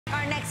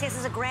next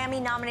guest is a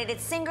Grammy-nominated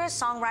singer,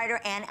 songwriter,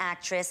 and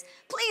actress.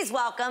 Please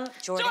welcome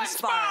Jordin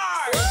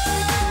Sparks.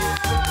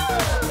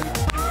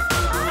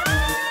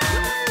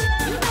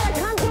 You better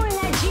come join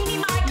that Genie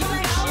My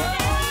collection.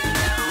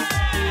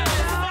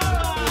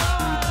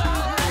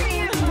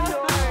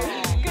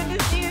 Good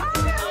to see you.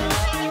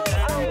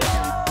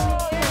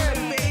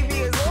 Baby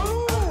is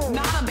old.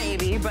 Not a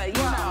baby, but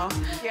you know.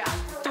 Yeah.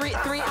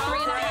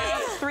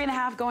 Three and a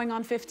half going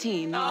on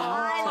 15. You know?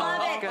 I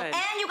love it. Good.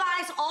 And you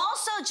guys,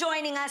 also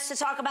joining us to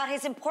talk about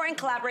his important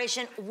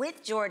collaboration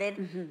with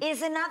Jordin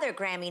is another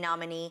Grammy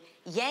nominee,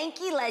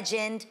 Yankee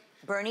legend,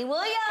 Bernie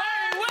Williams.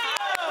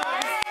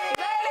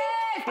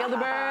 Feel the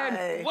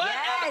bird. What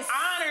Yes. an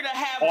honor to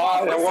have Hi,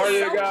 both of how are you.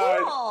 you guys?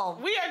 Cool.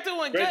 We are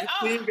doing Great good. to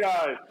see you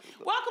guys.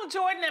 Welcome,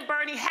 Jordin and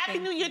Bernie. Happy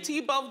New Year to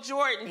you both.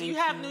 Jordin, do you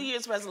have New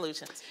Year's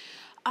resolutions?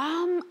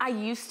 I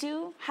used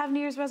to have New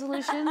Year's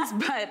resolutions,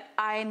 but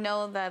I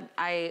know that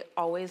I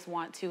always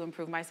want to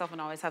improve myself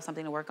and always have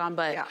something to work on.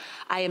 But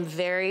I am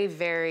very,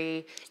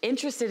 very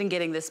interested in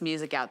getting this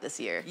music out this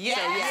year. Yes,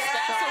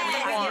 that's what we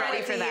I'm want.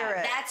 ready for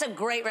that. That's a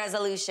great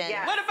resolution.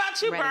 Yeah. What about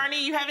you, Ready.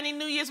 Bernie? You have any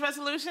New Year's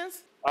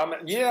resolutions?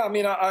 Yeah, I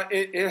mean,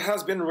 it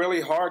has been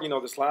really hard,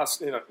 this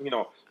last,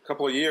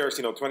 couple of years,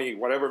 20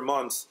 whatever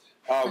months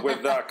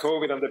with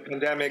COVID and the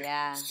pandemic.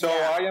 Yeah. So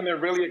I am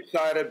really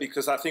excited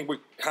because I think we're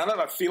kind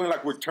of feeling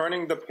like we're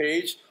turning the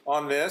page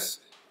on this.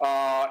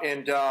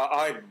 And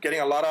I'm getting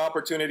a lot of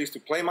opportunities to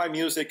play my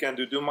music and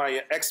to do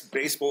my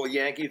ex-baseball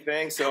Yankee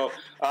thing. So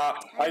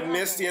I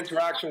miss the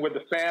interaction with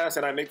the fans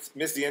and I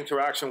miss the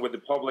interaction with the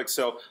public.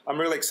 So I'm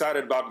really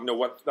excited about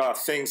what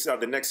things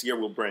the next year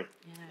will bring.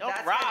 All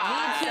That's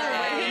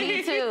right.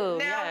 Me too.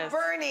 Now, Yes.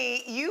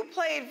 Bernie, you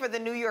played for the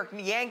New York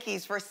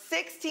Yankees for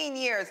 16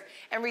 years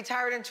and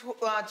retired in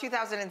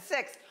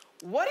 2006.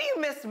 What do you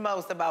miss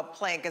most about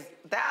playing? Because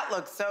that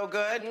looks so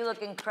good. You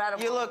look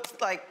incredible. You look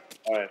like...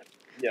 All right.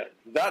 Yeah,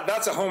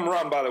 that's a home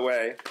run, by the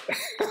way.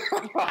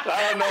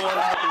 I don't know what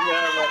happened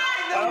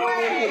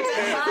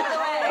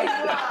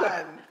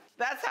there, but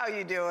That's how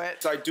you do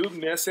it. I do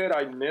miss it.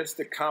 I miss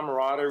the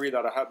camaraderie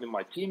that I had with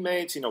my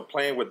teammates,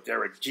 playing with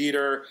Derek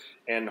Jeter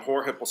and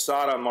Jorge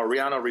Posada and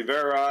Mariano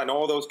Rivera and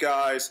all those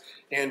guys.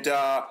 And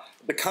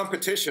the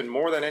competition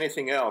more than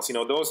anything else.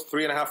 Those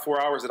 3.5,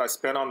 4 hours that I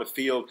spent on the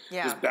field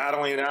just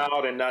battling it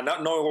out and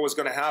not knowing what was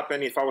going to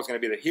happen, if I was going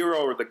to be the hero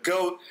or the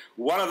GOAT,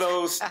 one of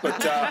those. But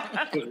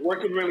just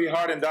working really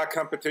hard in that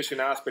competition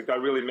aspect, I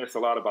really miss a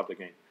lot about the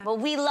game. Well,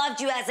 we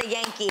loved you as a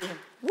Yankee.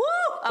 Woo!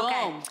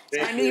 Okay. Boom.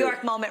 It's my New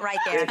York moment right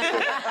there.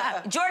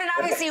 Jordin,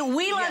 obviously,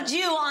 we loved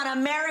you on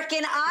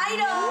American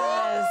Idol.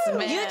 Yes,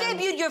 man. You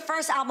debuted your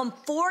first album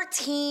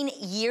 14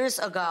 years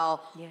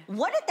ago. Yeah.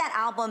 What did that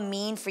album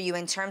mean for you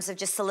in terms of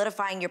just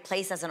solidifying your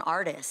place as an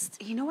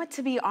artist? You know what?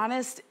 To be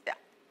honest,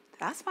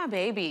 that's my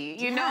baby.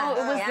 You Yeah. know,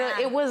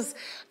 it was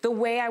the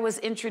way I was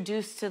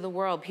introduced to the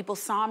world. People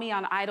saw me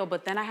on Idol,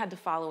 but then I had to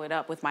follow it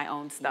up with my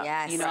own stuff.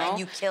 Yes, you know? and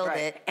you killed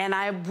it. And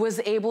I was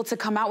able to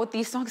come out with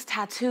these songs,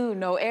 Tattoo,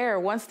 No Air,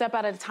 One Step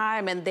at a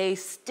Time, and they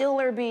still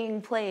are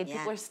being played. Yeah.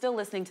 People are still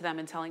listening to them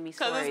and telling me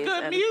stories. Because it's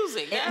good and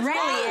music. That's really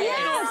why. is.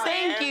 Yes,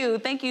 thank you.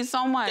 Thank you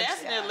so much.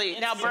 Definitely.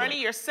 Now,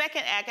 Bernie, your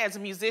second act as a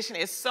musician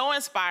is so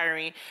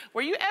inspiring.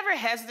 Were you ever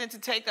hesitant to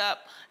take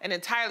up an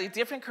entirely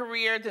different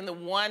career than the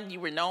one you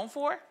were known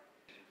for?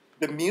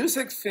 The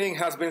music thing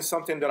has been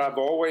something that I've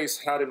always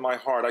had in my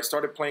heart. I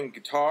started playing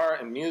guitar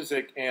and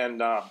music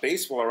and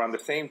baseball around the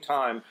same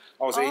time.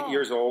 I was 8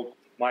 years old.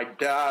 My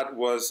dad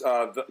was,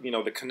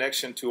 the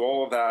connection to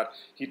all of that.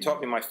 He taught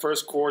me my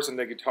first chords in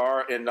the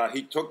guitar, and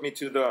he took me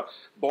to the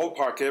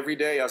ballpark every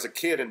day as a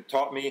kid and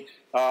taught me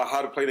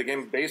how to play the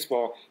game of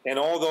baseball. And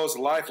all those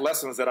life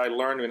lessons that I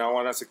learned when I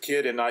was a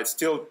kid, and I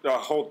still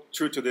hold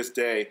true to this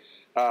day.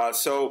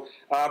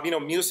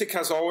 Music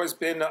has always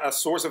been a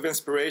source of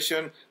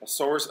inspiration, a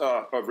source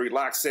of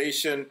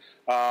relaxation.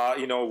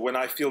 When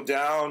I feel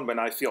down, when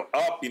I feel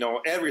up,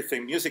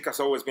 everything. Music has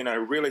always been a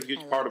really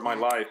huge part of my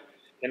life.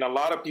 And a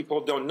lot of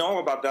people don't know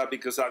about that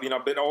because, I've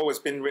always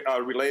been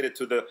related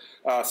to the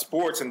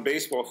sports and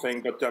baseball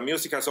thing. But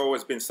music has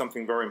always been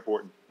something very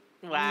important.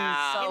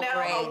 Wow. So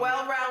great. A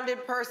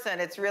well-rounded person.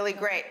 It's really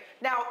great.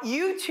 Now,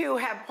 you two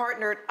have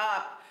partnered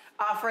up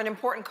for an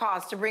important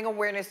cause to bring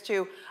awareness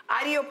to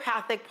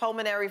idiopathic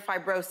pulmonary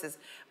fibrosis.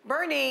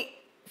 Bernie,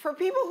 for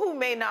people who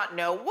may not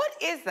know, what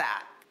is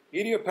that?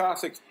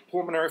 Idiopathic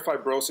Pulmonary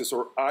Fibrosis,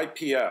 or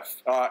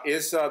IPF,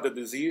 is the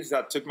disease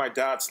that took my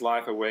dad's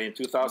life away in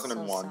 2001.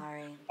 I'm so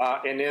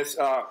sorry. And it's,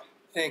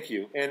 thank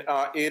you. And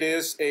it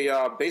is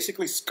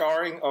basically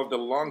scarring of the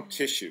lung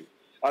tissue.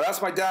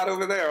 That's my dad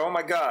over there. Oh,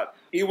 my God.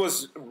 It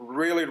was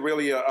really,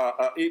 really,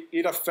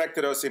 it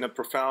affected us in a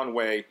profound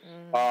way.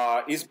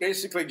 It's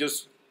basically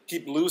just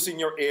keep losing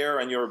your air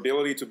and your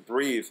ability to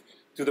breathe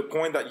to the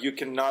point that you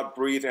cannot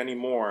breathe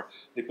anymore.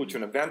 They put you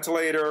in a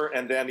ventilator,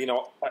 and then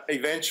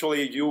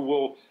eventually you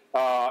will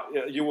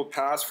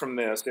pass from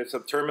this. It's a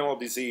terminal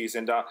disease,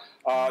 and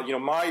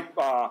my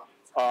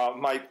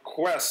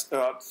quest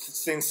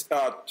since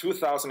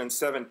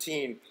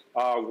 2017,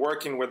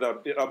 working with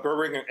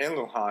Boehringer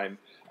Ingelheim,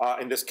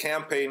 in this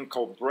campaign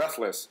called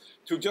Breathless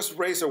to just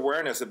raise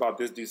awareness about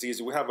this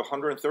disease. We have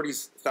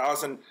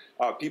 130,000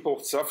 people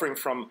suffering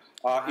from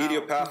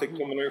idiopathic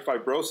pulmonary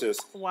fibrosis,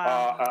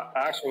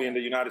 actually in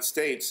the United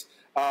States.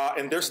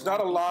 And there's not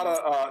a lot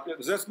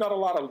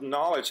of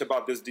knowledge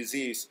about this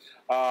disease,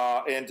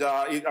 I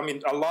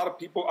mean, a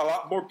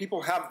lot more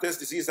people have this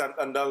disease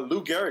than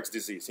Lou Gehrig's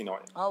disease, you know.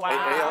 Oh,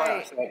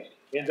 wow. ALS.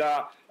 And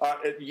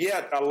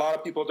yet, a lot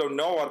of people don't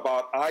know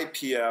about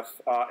IPF,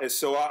 and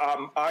so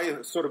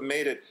I sort of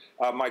made it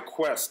my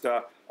quest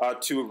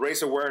to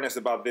raise awareness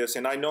about this.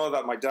 And I know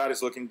that my dad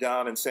is looking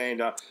down and saying,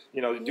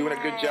 you know, doing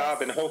a good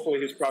job, and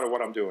hopefully he's proud of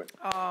what I'm doing.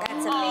 Oh, that's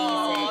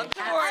amazing.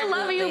 I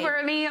love you,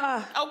 Bernie.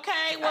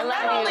 Okay, well,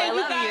 not only are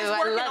you guys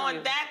working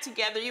on that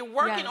together, you're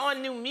working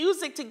on new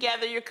music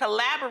together, you're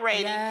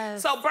collaborating.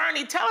 Yes. So,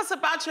 Bernie, tell us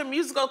about your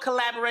musical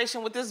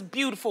collaboration with this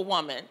beautiful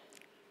woman.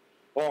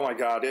 Oh my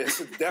God, it's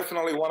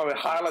definitely one of the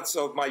highlights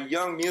of my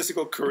young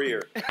musical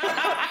career.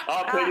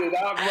 I'll tell you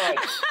that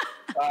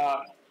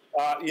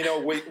much. You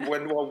know,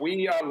 when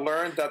we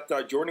learned that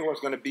Jordin was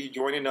going to be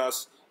joining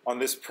us on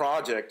this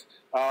project,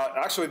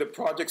 actually the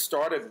project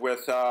started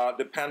with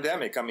the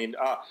pandemic. I mean,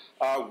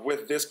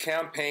 with this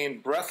campaign,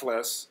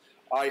 Breathless,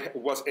 I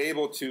was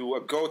able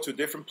to go to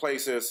different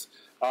places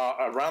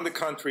around the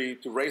country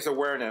to raise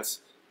awareness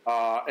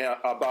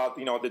about,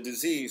 you know, the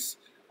disease.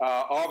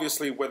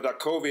 Obviously, with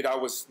COVID, I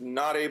was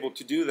not able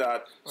to do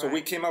that. So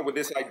we came up with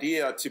this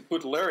idea to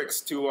put lyrics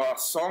to a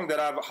song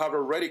that I have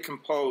already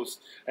composed,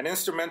 an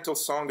instrumental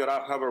song that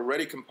I have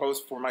already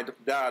composed for my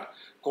dad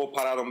called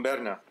Para Don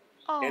Berna.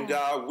 Oh.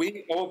 And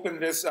we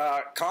opened this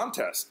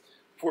contest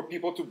for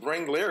people to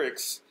bring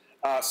lyrics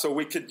so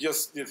we could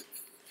just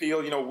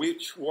feel, you know,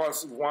 which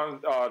was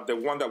the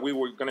one that we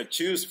were going to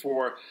choose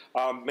for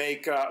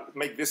make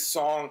this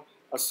song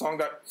a song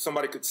that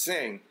somebody could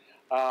sing.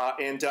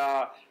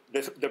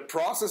 The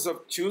process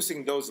of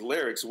choosing those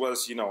lyrics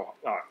was, you know,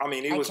 I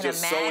mean, it was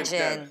just so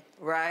intense.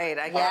 Right.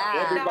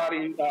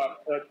 Everybody,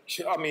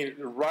 I mean,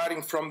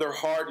 writing from their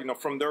heart, you know,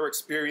 from their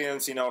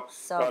experience, you know,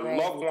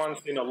 loved ones,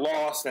 you know,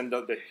 lost, and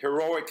the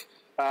heroic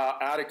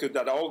attitude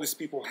that all these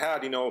people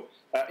had, you know,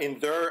 in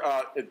their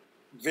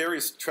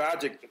various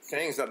tragic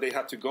things that they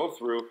had to go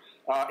through,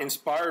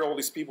 inspired all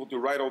these people to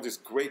write all these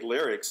great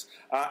lyrics.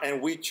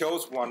 And we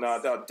chose one.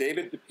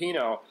 David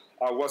DePino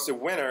was the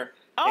winner.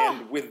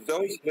 And with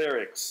those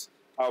lyrics,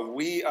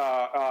 we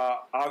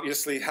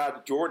obviously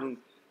had Jordin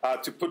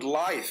to put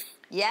life.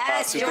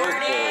 Yes,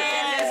 Jordin.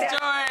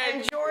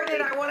 And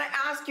Jordin, I want to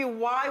ask you,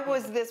 why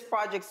was this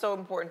project so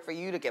important for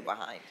you to get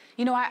behind?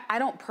 You know, I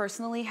don't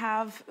personally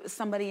have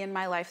somebody in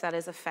my life that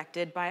is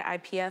affected by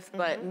IPF,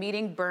 but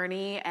meeting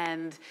Bernie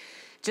and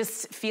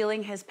just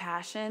feeling his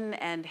passion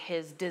and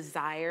his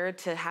desire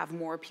to have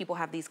more people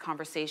have these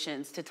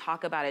conversations, to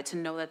talk about it, to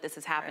know that this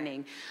is happening.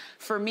 Right.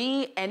 For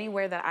me,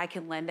 anywhere that I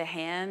can lend a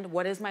hand,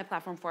 what is my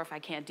platform for if I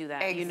can't do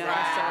that? Exactly. You know?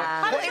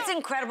 So, well, it's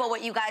incredible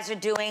what you guys are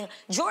doing.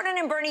 Jordin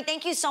and Bernie,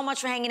 thank you so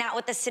much for hanging out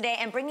with us today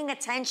and bringing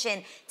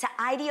attention to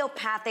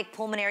idiopathic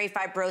pulmonary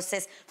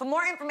fibrosis. For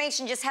more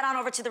information, just head on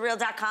over to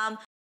thereal.com.